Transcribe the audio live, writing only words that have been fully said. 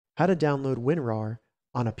how to download WinRAR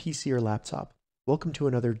on a PC or laptop. Welcome to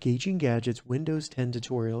another Gauging Gadgets Windows 10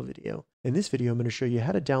 tutorial video. In this video, I'm going to show you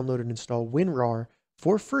how to download and install WinRAR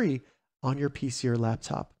for free on your PC or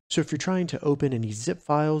laptop. So if you're trying to open any zip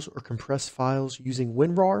files or compress files using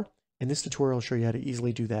WinRAR, in this tutorial I'll show you how to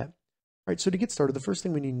easily do that. All right, so to get started, the first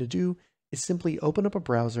thing we need to do is simply open up a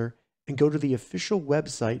browser and go to the official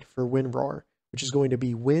website for WinRAR, which is going to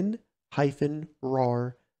be win-rar.com.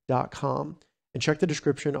 And check the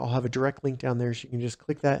description. I'll have a direct link down there so you can just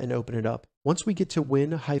click that and open it up. Once we get to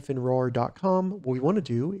win-rar.com, what we want to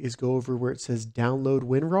do is go over where it says download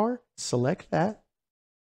WinRAR, select that,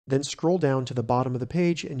 then scroll down to the bottom of the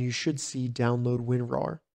page and you should see download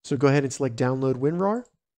WinRAR. So go ahead and select download WinRAR.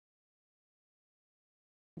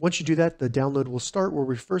 Once you do that, the download will start, where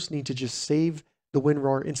we first need to just save the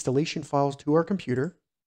WinRAR installation files to our computer.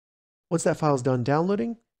 Once that file is done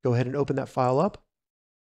downloading, go ahead and open that file up.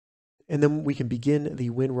 And then we can begin the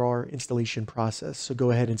WinRAR installation process. So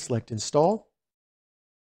go ahead and select install.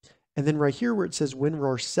 And then right here where it says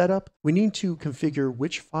WinRAR setup, we need to configure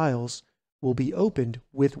which files will be opened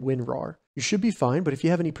with WinRAR. You should be fine, but if you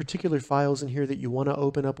have any particular files in here that you want to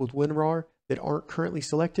open up with WinRAR that aren't currently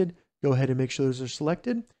selected, go ahead and make sure those are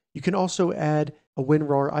selected. You can also add a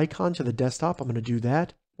WinRAR icon to the desktop. I'm going to do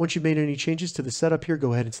that. Once you've made any changes to the setup here,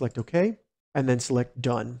 go ahead and select OK, and then select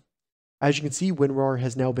Done. As you can see, WinRAR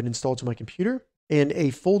has now been installed to my computer, and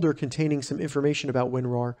a folder containing some information about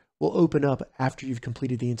WinRAR will open up after you've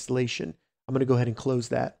completed the installation. I'm going to go ahead and close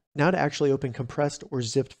that. Now to actually open compressed or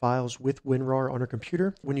zipped files with WinRAR on our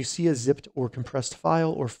computer, when you see a zipped or compressed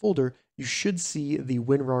file or folder, you should see the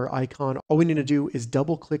WinRAR icon. All we need to do is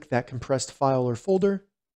double click that compressed file or folder.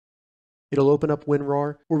 It'll open up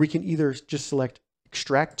WinRAR, or we can either just select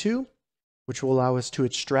Extract To, which will allow us to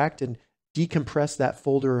extract and decompress that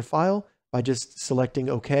folder or file by just selecting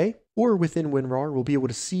OK. Or within WinRAR, we'll be able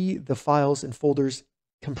to see the files and folders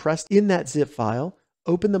compressed in that zip file,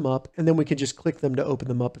 open them up, and then we can just click them to open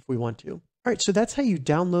them up if we want to. All right, so that's how you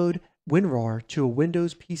download WinRAR to a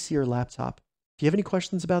Windows PC or laptop. If you have any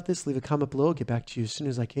questions about this, leave a comment below. I'll get back to you as soon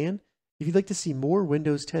as I can. If you'd like to see more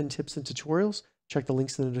Windows 10 tips and tutorials, check the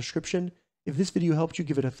links in the description. If this video helped you,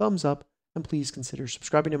 give it a thumbs up, and please consider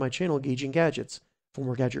subscribing to my channel, Gauging Gadgets, for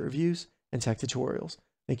more gadget reviews and tech tutorials.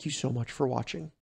 Thank you so much for watching.